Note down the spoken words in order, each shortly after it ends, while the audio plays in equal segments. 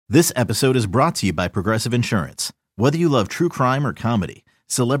This episode is brought to you by Progressive Insurance. Whether you love true crime or comedy,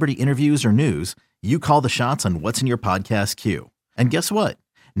 celebrity interviews or news, you call the shots on what's in your podcast queue. And guess what?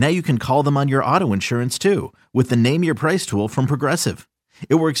 Now you can call them on your auto insurance too with the Name Your Price tool from Progressive.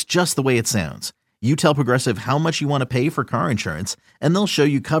 It works just the way it sounds. You tell Progressive how much you want to pay for car insurance, and they'll show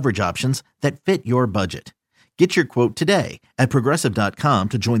you coverage options that fit your budget. Get your quote today at Progressive.com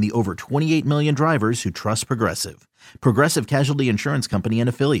to join the over 28 million drivers who trust Progressive. Progressive Casualty Insurance Company and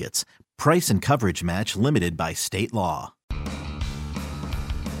Affiliates. Price and coverage match limited by state law.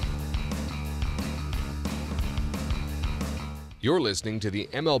 You're listening to the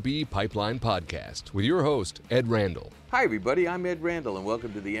MLB Pipeline Podcast with your host, Ed Randall. Hi, everybody. I'm Ed Randall, and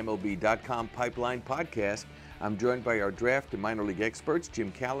welcome to the MLB.com Pipeline Podcast. I'm joined by our draft and minor league experts,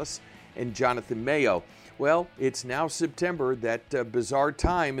 Jim Callis and Jonathan Mayo. Well, it's now September, that bizarre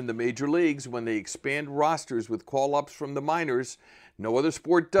time in the major leagues when they expand rosters with call-ups from the minors. No other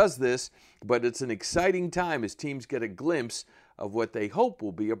sport does this, but it's an exciting time as teams get a glimpse of what they hope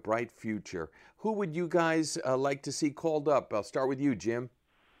will be a bright future. Who would you guys like to see called up? I'll start with you, Jim.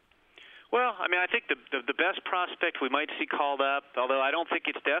 Well, I mean, I think the best prospect we might see called up, although I don't think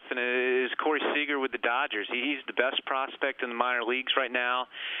it's definite, is Corey Seager with the Dodgers. He's the best prospect in the minor leagues right now.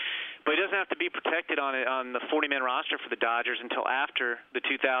 But he doesn't have to be protected on the 40-man roster for the Dodgers until after the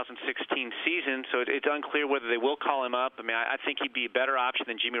 2016 season, so it's unclear whether they will call him up. I mean, I think he'd be a better option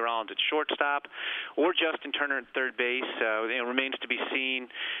than Jimmy Rollins at shortstop or Justin Turner at third base. It remains to be seen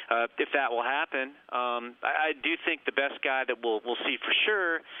if that will happen. I do think the best guy that we'll see for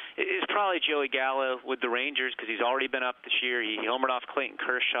sure is probably Joey Gallo with the Rangers because he's already been up this year. He homered off Clayton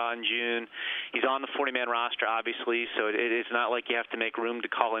Kershaw in June. He's on the 40-man roster, obviously, so it's not like you have to make room to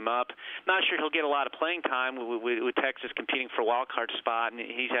call him up. Not sure he'll get a lot of playing time with Texas competing for a wild card spot, and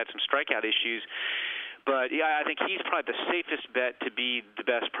he's had some strikeout issues. But, yeah, I think he's probably the safest bet to be the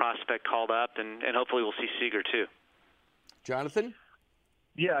best prospect called up, and hopefully we'll see Seager too. Jonathan?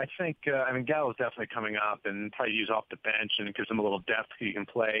 Yeah, I think, Gallo's definitely coming up and probably use off the bench and gives him a little depth. He can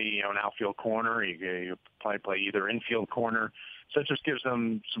play, an outfield corner. He can probably play either infield corner. So it just gives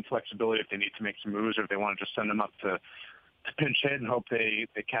them some flexibility if they need to make some moves or if they want to just send him up to pinch hit and hope they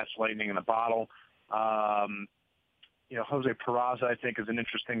catch lightning in a bottle. Jose Peraza, I think, is an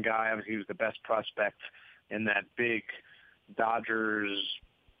interesting guy. Obviously, he was the best prospect in that big Dodgers,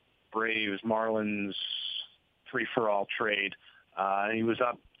 Braves, Marlins free-for-all trade. He was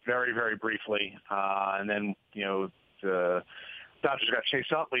up very, very briefly. And then, the Dodgers got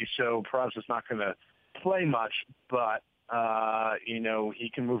Chase Utley, so Peraza's not going to play much, but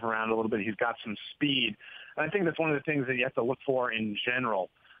he can move around a little bit. He's got some speed. And I think that's one of the things that you have to look for in general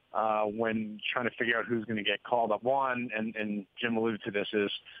when trying to figure out who's going to get called up. One, and Jim alluded to this,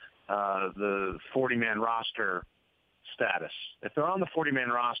 is the 40-man roster status. If they're on the 40-man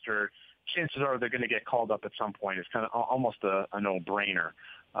roster, chances are they're going to get called up at some point. It's kind of almost a no-brainer.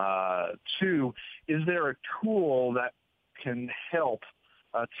 Two, is there a tool that can help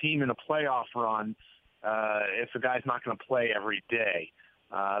a team in a playoff run if a guy's not going to play every day?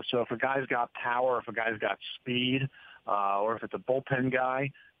 So if a guy's got power, if a guy's got speed, or if it's a bullpen guy,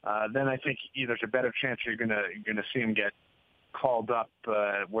 then I think there's a better chance you're gonna see him get called up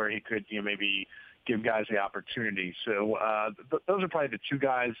where he could maybe give guys the opportunity. So those are probably the two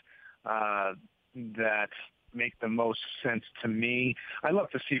guys that make the most sense to me. I'd love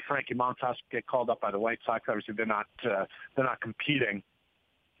to see Frankie Montas get called up by the White Sox. Obviously, they're not competing,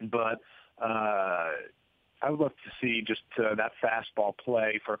 but I would love to see just that fastball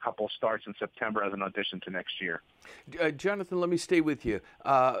play for a couple of starts in September as an audition to next year. Jonathan, let me stay with you.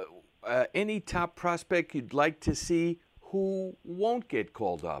 Any top prospect you'd like to see who won't get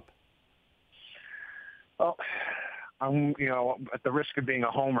called up? Well, I'm, at the risk of being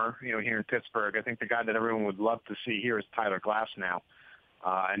a homer, here in Pittsburgh, I think the guy that everyone would love to see here is Tyler Glasnow,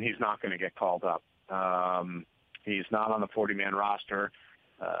 and he's not going to get called up. He's not on the 40-man roster.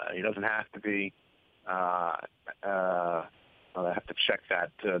 He doesn't have to be. I have to check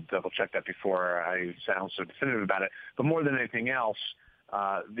that, double check that before I sound so definitive about it. But more than anything else,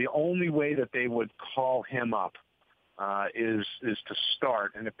 the only way that they would call him up is to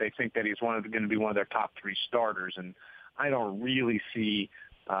start, and if they think that he's going to be one of their top three starters, and I don't really see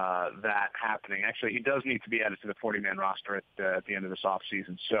that happening. Actually, he does need to be added to the 40-man roster at the end of this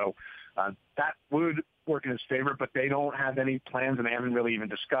offseason. So that would work in his favor, but they don't have any plans, and they haven't really even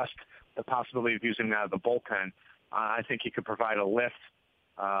discussed the possibility of using him out of the bullpen. I think he could provide a lift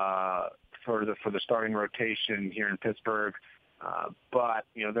for the starting rotation here in Pittsburgh. But,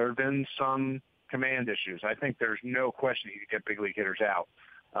 there have been some command issues. I think there's no question he could get big league hitters out.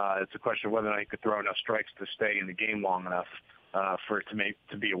 It's a question of whether or not he could throw enough strikes to stay in the game long enough. for it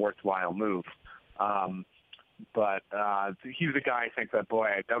to be a worthwhile move. But he's the guy I think that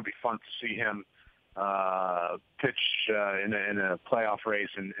would be fun to see him pitch in a playoff race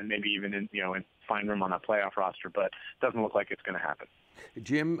and maybe even and find room on a playoff roster. But it doesn't look like it's going to happen.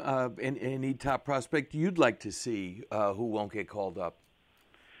 Jim, any top prospect you'd like to see who won't get called up?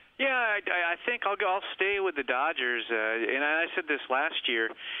 Yeah, I think I'll stay with the Dodgers. And I said this last year.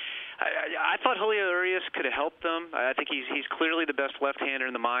 I thought Julio Urias could have helped them. I think he's clearly the best left-hander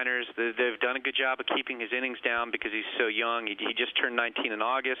in the minors. They've done a good job of keeping his innings down because he's so young. He just turned 19 in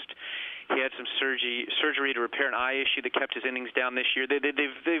August. He had some surgery to repair an eye issue that kept his innings down this year.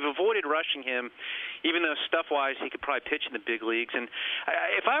 They've avoided rushing him, even though stuff-wise he could probably pitch in the big leagues. And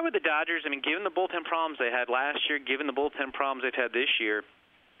if I were the Dodgers, I mean, given the bullpen problems they had last year, given the bullpen problems they've had this year,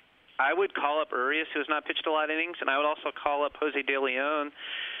 I would call up Urias, who has not pitched a lot of innings, and I would also call up Jose De Leon,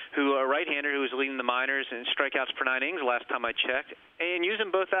 who a right-hander who was leading the minors in strikeouts per 9 innings last time I checked, and use them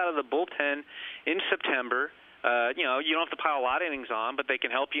both out of the bullpen in September. You don't have to pile a lot of innings on, but they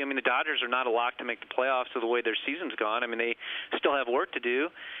can help you. I mean, the Dodgers are not a lock to make the playoffs of the way their season's gone. I mean, they still have work to do.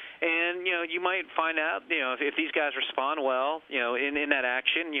 And, you might find out, if these guys respond well, in that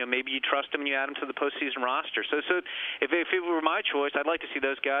action, maybe you trust them and you add them to the postseason roster. So if it were my choice, I'd like to see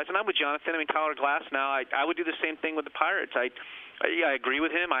those guys. And I'm with Jonathan. I mean, Tyler Glasnow, I would do the same thing with the Pirates. I agree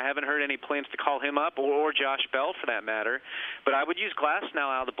with him. I haven't heard any plans to call him up, or Josh Bell for that matter. But I would use Glasnow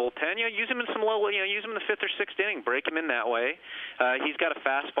out of the bullpen. Use him in some use him in the 5th or 6th inning. Break him in that way. He's got a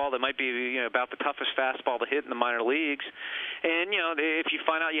fastball that might be about the toughest fastball to hit in the minor leagues. And if you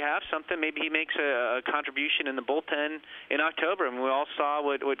find out you have something, maybe he makes a contribution in the bullpen in October. I mean, we all saw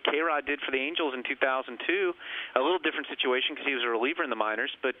what K-Rod did for the Angels in 2002. A little different situation because he was a reliever in the minors.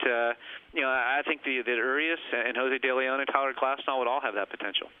 But I think that Urias and Jose De Leon and Tyler Glasnow would all have that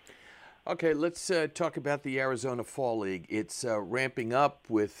potential. Okay, let's talk about the Arizona Fall League. It's ramping up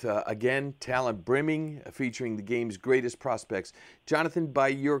with, again, talent brimming, featuring the game's greatest prospects. Jonathan, by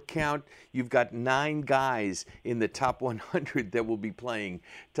your count, you've got 9 guys in the top 100 that will be playing.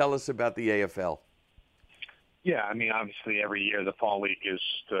 Tell us about the AFL. Yeah, I mean, obviously every year the Fall League is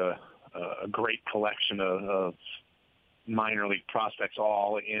a great collection of minor league prospects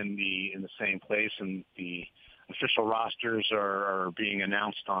all in the same place, and the official rosters are being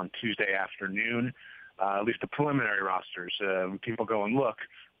announced on Tuesday afternoon, at least the preliminary rosters. When people go and look,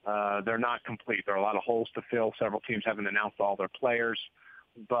 they're not complete. There are a lot of holes to fill. Several teams haven't announced all their players.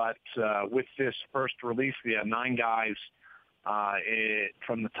 But with this first release, we have 9 guys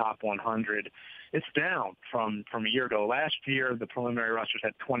from the top 100. It's down from a year ago. Last year, the preliminary rosters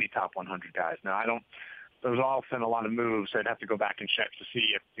had 20 top 100 guys. Now, there was often a lot of moves. I'd have to go back and check to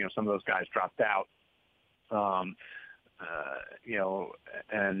see if some of those guys dropped out.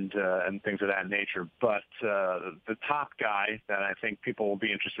 And things of that nature. But the top guy that I think people will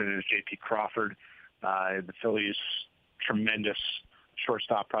be interested in is J.P. Crawford, the Phillies' tremendous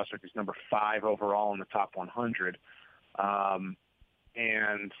shortstop prospect. He's number 5 overall in the top 100.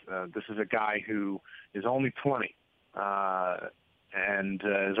 This is a guy who is only 20 and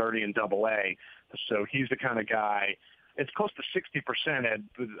is already in Double-A. So he's the kind of guy. It's close to 60%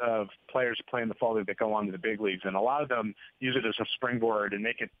 of players who play in the Fall League that go on to the big leagues, and a lot of them use it as a springboard and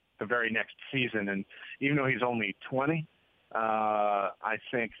make it the very next season. And even though he's only 20, I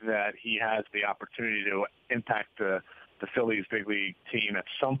think that he has the opportunity to impact the Phillies big league team at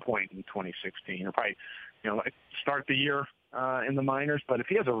some point in 2016. He'll probably start the year in the minors, but if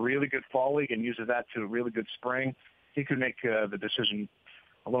he has a really good Fall League and uses that to a really good spring, he could make the decision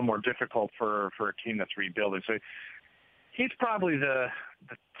a little more difficult for a team that's rebuilding. So he's probably the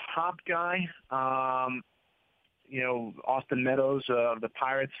top guy. Austin Meadows of the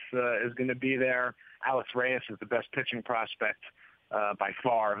Pirates is going to be there. Alex Reyes is the best pitching prospect by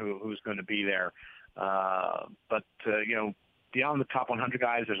far who's going to be there. But beyond the top 100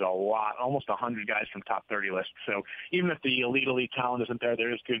 guys, there's a lot, almost 100 guys from top 30 lists. So even if the elite talent isn't there,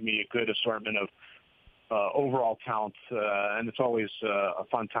 there is going to be a good assortment of overall talent, and it's always a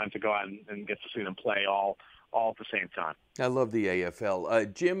fun time to go out and get to see them play all at the same time. I love the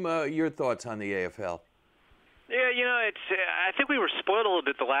AFL. Jim, your thoughts on the AFL? Yeah, I think we were spoiled a little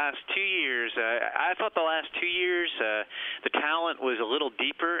bit the last 2 years. I thought the last 2 years the talent was a little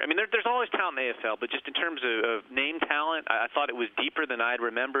deeper. I mean, there's always talent in the AFL, but just in terms of name talent, I thought it was deeper than I'd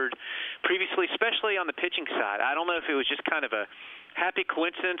remembered previously, especially on the pitching side. I don't know if it was just kind of a happy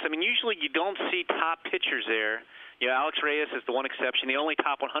coincidence. I mean, usually you don't see top pitchers there. Alex Reyes is the one exception, the only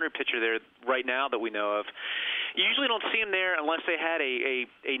top 100 pitcher there right now that we know of. you usually don't see them there unless they had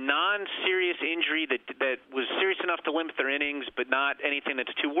a non-serious injury that was serious enough to limit their innings, but not anything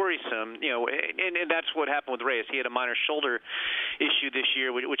that's too worrisome. And that's what happened with Reyes. He had a minor shoulder issue this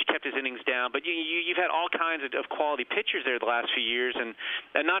year, which kept his innings down. But you've had all kinds of quality pitchers there the last few years, and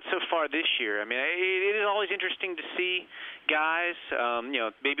not so far this year. I mean, it is always interesting to see guys.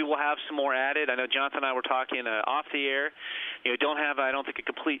 Maybe we'll have some more added. I know Jonathan and I were talking off the air. Don't have, I don't think, a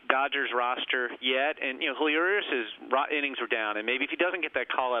complete Dodgers roster yet. And, Julio Urias' innings were down. And maybe if he doesn't get that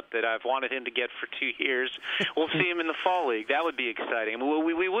call-up that I've wanted him to get for 2 years, we'll see him in the fall league. That would be exciting.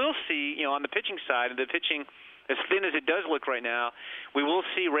 We will see, on the pitching side, and the pitching, as thin as it does look right now, we will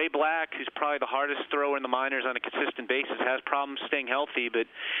see Ray Black, who's probably the hardest thrower in the minors on a consistent basis, has problems staying healthy, but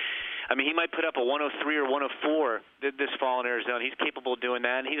I mean, he might put up a 103 or 104 this fall in Arizona. He's capable of doing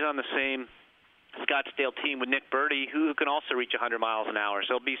that, and he's on the same Scottsdale team with Nick Burdi, who can also reach 100 miles an hour.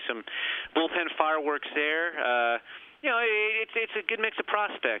 So there'll be some bullpen fireworks there. It's a good mix of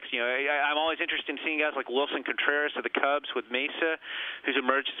prospects. I'm always interested in seeing guys like Wilson Contreras of the Cubs with Mesa, who's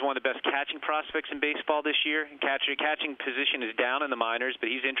emerged as one of the best catching prospects in baseball this year. Catching position is down in the minors, but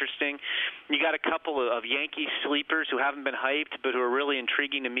he's interesting. You got a couple of Yankee sleepers who haven't been hyped, but who are really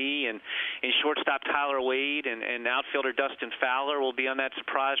intriguing to me. And shortstop Tyler Wade and outfielder Dustin Fowler will be on that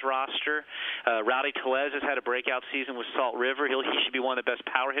surprise roster. Rowdy Tellez has had a breakout season with Salt River. He should be one of the best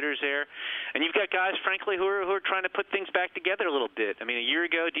power hitters there. And you've got guys, frankly, who are trying to put things back together a little bit. I mean, a year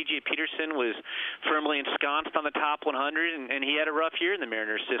ago, DJ Peterson was firmly ensconced on the top 100, and he had a rough year in the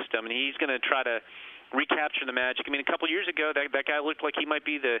Mariners system, and he's going to try to recapture the magic. I mean, a couple years ago, that guy looked like he might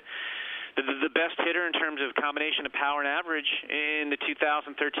be the best hitter in terms of combination of power and average in the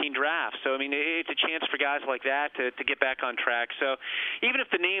 2013 draft. So, I mean, it's a chance for guys like that to get back on track. So even if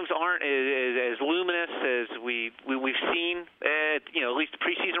the names aren't as luminous as we've seen, at least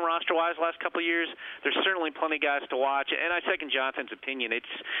preseason roster-wise the last couple of years, there's certainly plenty of guys to watch. And I second Jonathan's opinion.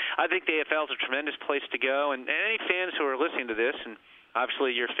 I think the AFL is a tremendous place to go. And any fans who are listening to this, and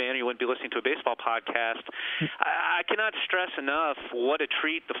obviously you're a fan or you wouldn't be listening to a baseball podcast, I cannot stress enough what a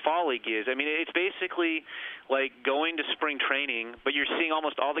treat the fall league is. I mean, it's basically like going to spring training, but you're seeing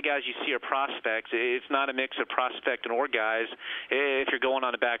almost all the guys you see are prospects. It's not a mix of prospect and or guys if you're going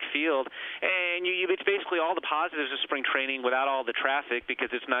on the backfield. And it's basically all the positives of spring training without all the traffic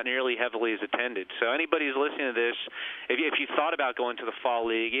because it's not nearly heavily as attended. So anybody who's listening to this, if you thought about going to the fall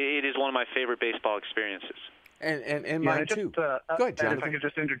league, it is one of my favorite baseball experiences. And mine too. Go ahead, Jonathan. If I could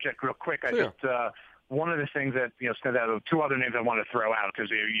just interject real quick, Sure. One of the things that stand out, two other names I want to throw out because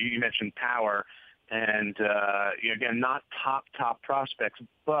you mentioned power, and again, not top prospects,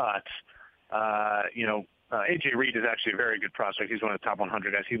 but A.J. Reed is actually a very good prospect. He's one of the top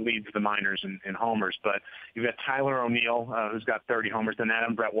 100 guys. He leads the minors in homers. But you've got Tyler O'Neill, who's got 30 homers, and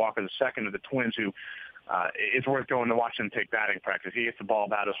Adam Brett Walker, the second of the Twins, who it's worth going to watch him take batting practice. He hits the ball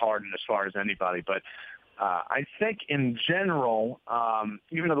about as hard and as far as anybody, but I think in general,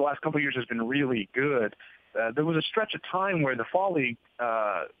 even though the last couple of years has been really good, there was a stretch of time where the fall league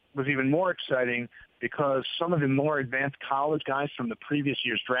was even more exciting because some of the more advanced college guys from the previous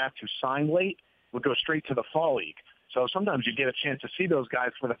year's draft who signed late would go straight to the fall league. So sometimes you get a chance to see those guys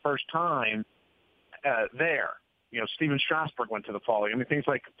for the first time there. Steven Strasburg went to the fall league. I mean, things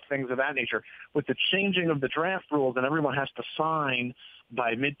of that nature. With the changing of the draft rules and everyone has to sign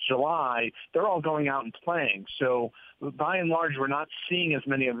by mid-July, they're all going out and playing. So by and large, we're not seeing as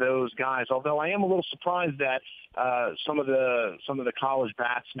many of those guys, although I am a little surprised that some of the college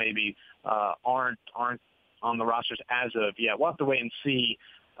bats maybe aren't on the rosters as of yet. We'll have to wait and see.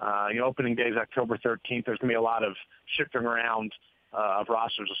 Opening day is October 13th. There's going to be a lot of shifting around of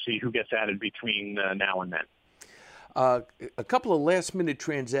rosters. We'll see who gets added between now and then. A couple of last-minute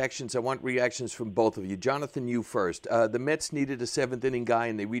transactions. I want reactions from both of you. Jonathan, you first. The Mets needed a seventh-inning guy,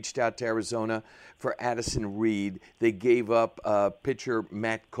 and they reached out to Arizona for Addison Reed. They gave up pitcher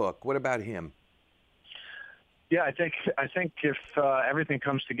Matt Cook. What about him? Yeah, I think if everything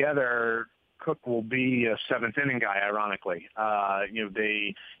comes together, Cook will be a seventh-inning guy, ironically.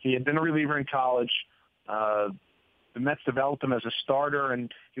 He had been a reliever in college. The Mets developed him as a starter,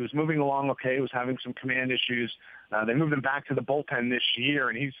 and he was moving along okay. He was having some command issues. They moved him back to the bullpen this year,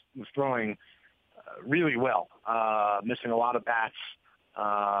 and he was throwing really well, missing a lot of bats,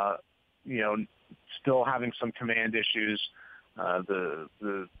 still having some command issues. The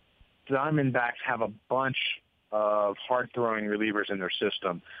Diamondbacks have a bunch of hard-throwing relievers in their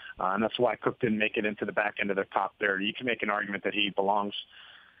system, and that's why Cook didn't make it into the back end of their top 30. You can make an argument that he belongs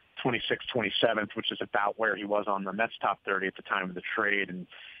 26th, 27th, which is about where he was on the Mets top 30 at the time of the trade. And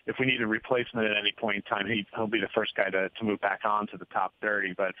if we need a replacement at any point in time, he'll be the first guy to move back on to the top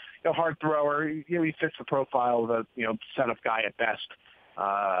 30. But hard thrower, he fits the profile of a setup guy at best,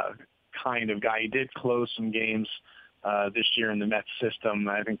 kind of guy. He did close some games this year in the Mets system.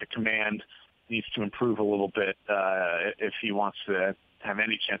 I think the command needs to improve a little bit if he wants to have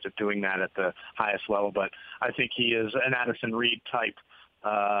any chance of doing that at the highest level. But I think he is an Addison Reed type,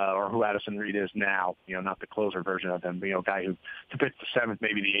 or who Addison Reed is now, not the closer version of him, guy who to pitch the seventh,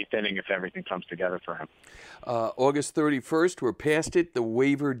 maybe the eighth inning if everything comes together for him. August 31st, we're past it, the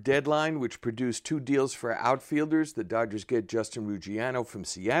waiver deadline, which produced 2 deals for outfielders. The Dodgers get Justin Ruggiano from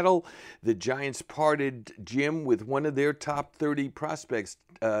Seattle. The Giants parted, Jim, with one of their top 30 prospects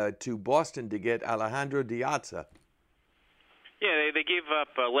to Boston to get Alejandro De Aza. Yeah, they gave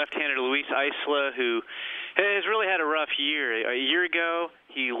up left-hander Luis Isla, who has really had a rough year. A year ago,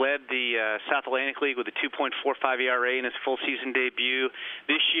 he led the South Atlantic League with a 2.45 ERA in his full season debut.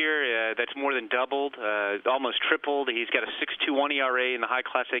 This year, that's more than doubled, almost tripled. He's got a 6.21 ERA in the High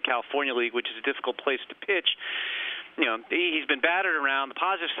Class A California League, which is a difficult place to pitch. He's been battered around. The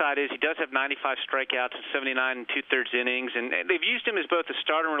positive side is he does have 95 strikeouts and 79 2/3 innings, and they've used him as both a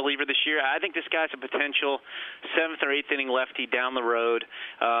starter and reliever this year. I think this guy's a potential 7th or 8th inning lefty down the road.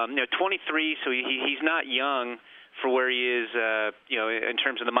 23, so he's not young for where he is, in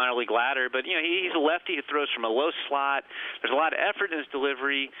terms of the minor league ladder. But, he's a lefty who throws from a low slot. There's a lot of effort in his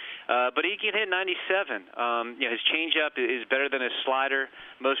delivery, but he can hit 97. His changeup is better than his slider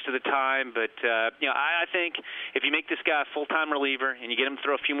most of the time. But, I think if you make this guy a full-time reliever and you get him to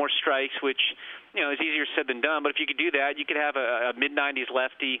throw a few more strikes, which, is easier said than done. But if you could do that, you could have a mid-90s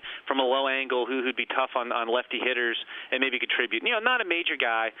lefty from a low angle who'd be tough on lefty hitters and maybe contribute. Not a major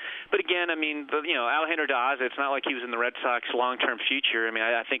guy. But, again, Alejandro De Aza, it's not like he was in the Red Sox long-term future.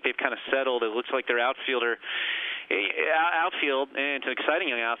 I think they've kind of settled. It looks like their outfield, and it's an exciting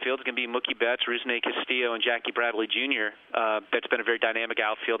young outfield. It's going to be Mookie Betts, Rusney Castillo, and Jackie Bradley Jr. That's been a very dynamic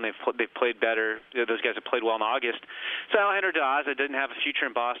outfield, and they've played better. Those guys have played well in August. So Alejandro De Aza doesn't have a future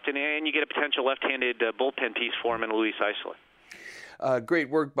in Boston, and you get a potential left-handed bullpen piece for him in Luis Isla. Great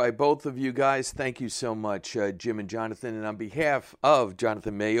work by both of you guys. Thank you so much, Jim and Jonathan. And on behalf of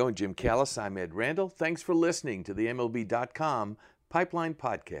Jonathan Mayo and Jim Callis, I'm Ed Randall. Thanks for listening to the MLB.com Pipeline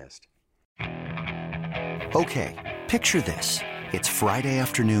Podcast. Okay, picture this. It's Friday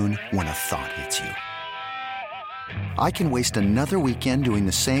afternoon when a thought hits you. I can waste another weekend doing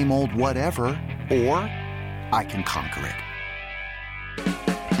the same old whatever, or I can conquer it.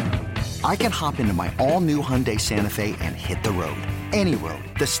 I can hop into my all-new Hyundai Santa Fe and hit the road. Any road.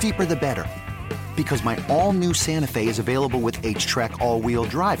 The steeper, the better. Because my all-new Santa Fe is available with H-Track all-wheel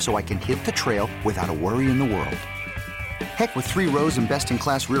drive, so I can hit the trail without a worry in the world. Heck, with 3 rows and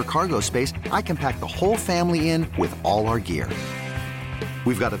best-in-class rear cargo space, I can pack the whole family in with all our gear.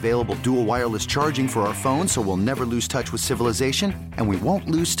 We've got available dual wireless charging for our phones, so we'll never lose touch with civilization, and we won't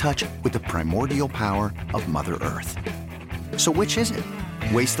lose touch with the primordial power of Mother Earth. So which is it?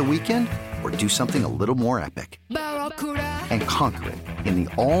 Waste the weekend or do something a little more epic? And conquer it in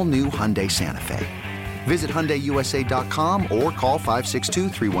the all-new Hyundai Santa Fe. Visit HyundaiUSA.com or call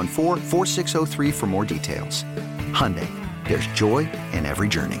 562-314-4603 for more details. Hyundai, there's joy in every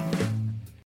journey.